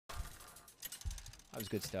That was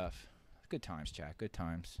good stuff. Good times, chat. Good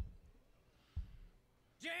times.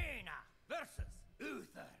 Jaina versus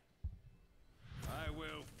Uther. I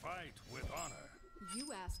will fight with honor.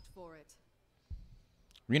 You asked for it.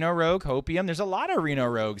 Reno Rogue, Hopium. There's a lot of Reno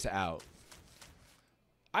Rogues out.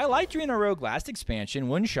 I liked Reno Rogue last expansion.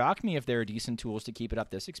 Wouldn't shock me if there are decent tools to keep it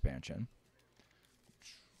up this expansion.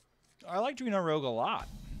 I liked Reno Rogue a lot.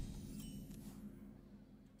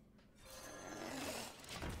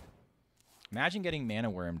 Imagine getting mana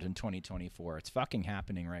wormed in 2024. It's fucking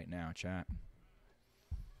happening right now, chat.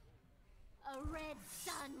 A red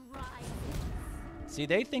sun rises. See,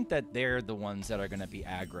 they think that they're the ones that are going to be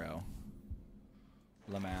aggro.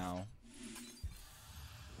 Lamau.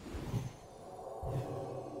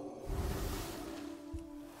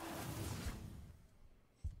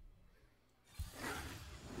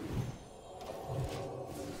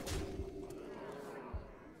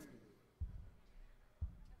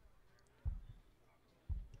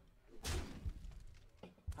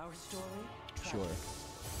 Our story. Sure.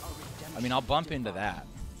 I mean, I'll bump into that.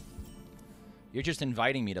 You're just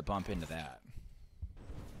inviting me to bump into that.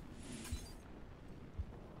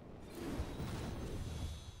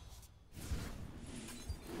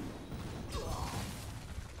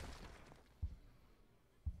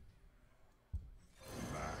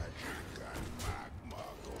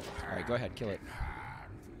 Alright, go ahead, kill it.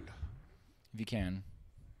 If you can.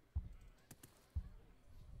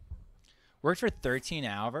 Worked for 13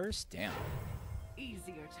 hours? Damn.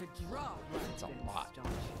 Easier to draw. That's a lot.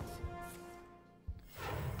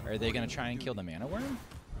 Are they going to try and kill the mana worm?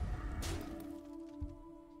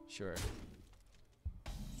 Sure.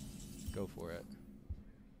 Go for it.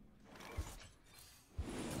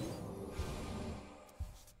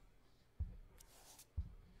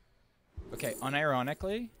 Okay,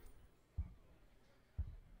 unironically,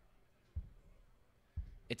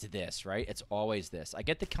 it's this, right? It's always this. I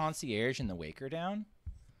get the Concierge and the Waker down.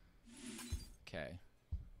 Okay.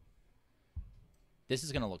 This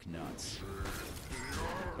is going to look nuts.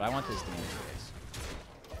 But I want this damage base.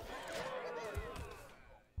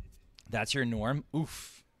 That's your norm?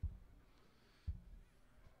 Oof.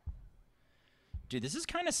 Dude, this is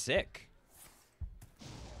kind of sick.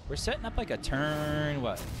 We're setting up like a turn,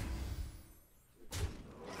 what?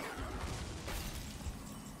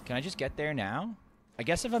 Can I just get there now? I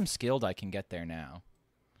guess if I'm skilled, I can get there now.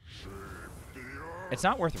 It's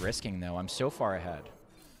not worth risking, though. I'm so far ahead.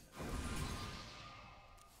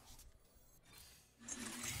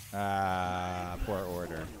 Poor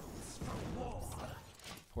order.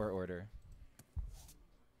 Poor order.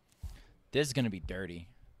 This is going to be dirty.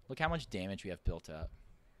 Look how much damage we have built up.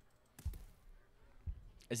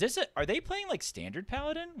 Is this a... Are they playing, like, standard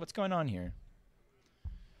Paladin? What's going on here?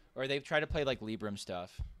 Or they've tried to play, like, Libram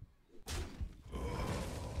stuff?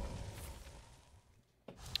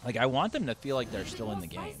 Like, I want them to feel like they're still in the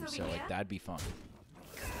game, so, like, that'd be fun.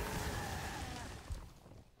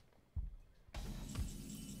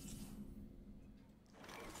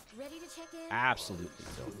 Ready to check in? Absolutely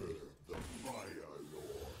filthy.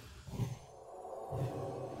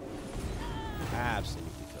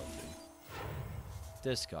 Absolutely filthy.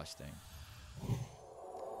 Disgusting.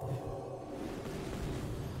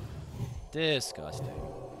 Disgusting.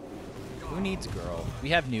 Who needs girl? We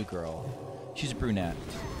have new girl. She's a brunette.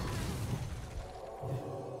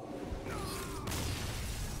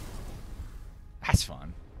 That's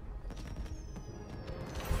fun.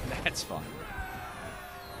 That's fun.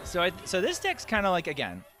 So this deck's kind of like,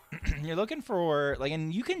 again, you're looking for, like,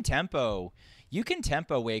 and you can tempo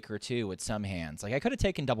Waker too with some hands. Like, I could have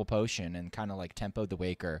taken double potion and kind of like tempoed the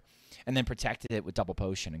Waker and then protected it with double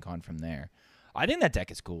potion and gone from there. I think that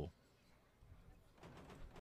deck is cool.